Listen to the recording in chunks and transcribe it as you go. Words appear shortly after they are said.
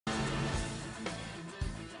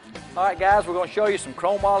All right, guys, we're going to show you some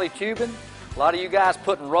chromoly tubing. A lot of you guys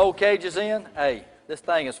putting roll cages in. Hey, this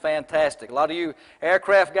thing is fantastic. A lot of you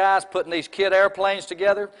aircraft guys putting these kit airplanes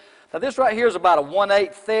together. Now, this right here is about a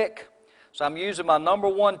 1/8 thick, so I'm using my number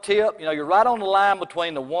 1 tip. You know, you're right on the line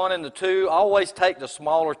between the 1 and the 2. Always take the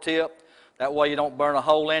smaller tip. That way you don't burn a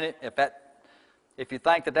hole in it. If you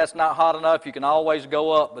think that that's not hot enough, you can always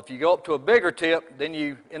go up. But if you go up to a bigger tip, then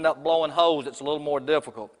you end up blowing holes. It's a little more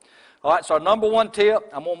difficult. All right, so our number 1 tip,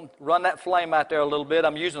 I'm going to run that flame out there a little bit.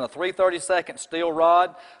 I'm using a 3/32 steel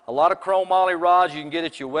rod. A lot of chromoly rods you can get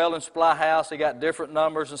at your Welding supply house. They got different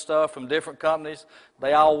numbers and stuff from different companies.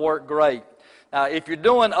 They all work great. Now, if you're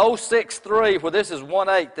doing 063, where this is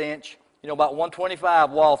 1/8 inch, you know, about 125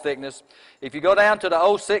 wall thickness, if you go down to the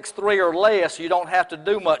 063 or less, you don't have to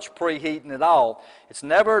do much preheating at all. It's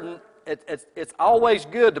always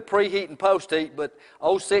good to preheat and post-heat, but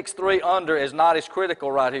 063 under is not as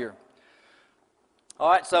critical right here. All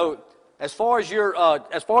right, so as far as your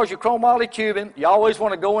chromoly tubing, you always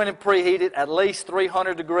want to go in and preheat it at least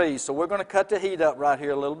 300 degrees. So we're going to cut the heat up right here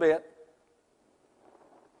a little bit.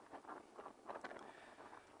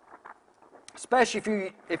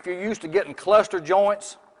 Especially if you're used to getting cluster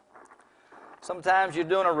joints. Sometimes you're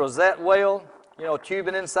doing a rosette weld, you know,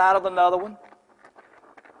 tubing inside of another one.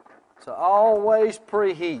 So always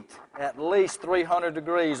preheat at least 300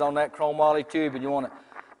 degrees on that chromoly tubing. You want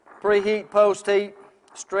to preheat, post-heat,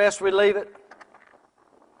 stress relieve it.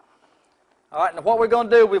 All right, now what we're going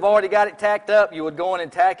to do, we've already got it tacked up. You would go in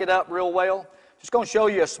and tack it up real well. Just going to show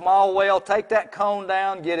you a small weld. Take that cone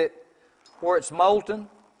down, get it where it's molten.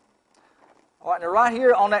 All right, now right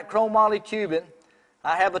here on that chromoly tubing,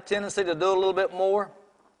 I have a tendency to do a little bit more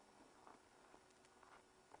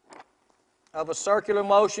of a circular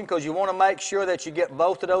motion because you want to make sure that you get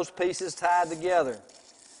both of those pieces tied together.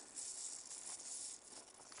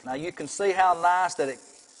 Now you can see how nice that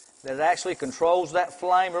it actually controls that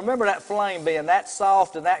flame. Remember, that flame being that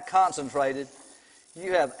soft and that concentrated,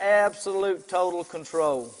 you have absolute total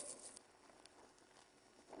control.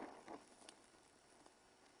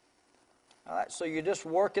 All right, so you're just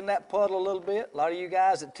working that puddle a little bit. A lot of you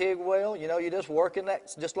guys that TIG weld, you know, you're just working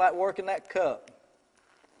that, just like working that cup.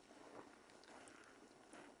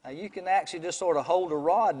 Now you can actually just sort of hold a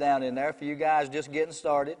rod down in there for you guys just getting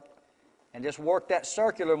started and just work that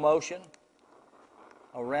circular motion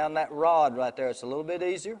around that rod right there. It's a little bit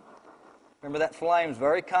easier. Remember, that flame's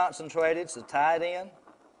very concentrated, so tie it in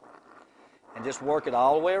and just work it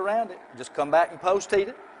all the way around it. Just come back and post heat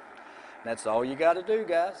it. That's all you got to do,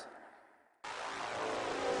 guys.